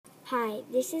Hi,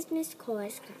 this is Miss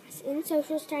Cora's class. In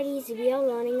social studies, we are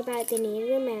learning about the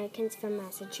Native Americans from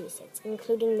Massachusetts,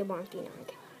 including the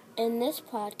Wampanoag. In this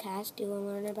podcast, you will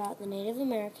learn about the Native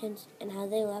Americans and how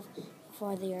they lived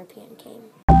before the European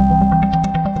came.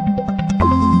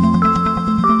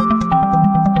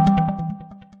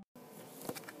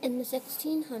 In the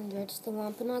 1600s, the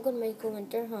Wampanoag would make a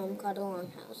winter home called a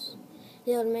longhouse.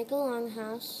 They would make a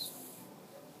longhouse,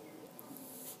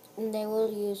 and they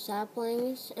will use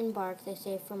saplings and bark they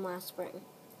saved from last spring.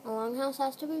 A longhouse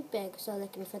has to be big so they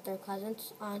can fit their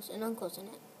cousins, aunts, and uncles in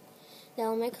it. They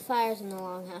will make fires in the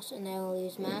longhouse, and they will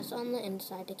use mats on the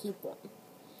inside to keep warm.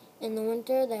 In the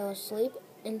winter, they will sleep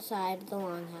inside the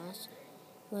longhouse.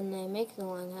 When they make the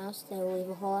longhouse, they will leave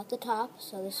a hole at the top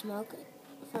so the smoke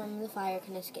from the fire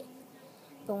can escape.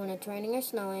 But when it's raining or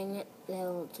snowing, they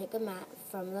will take a mat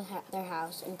from their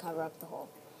house and cover up the hole.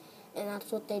 And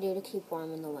that's what they do to keep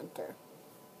warm in the winter.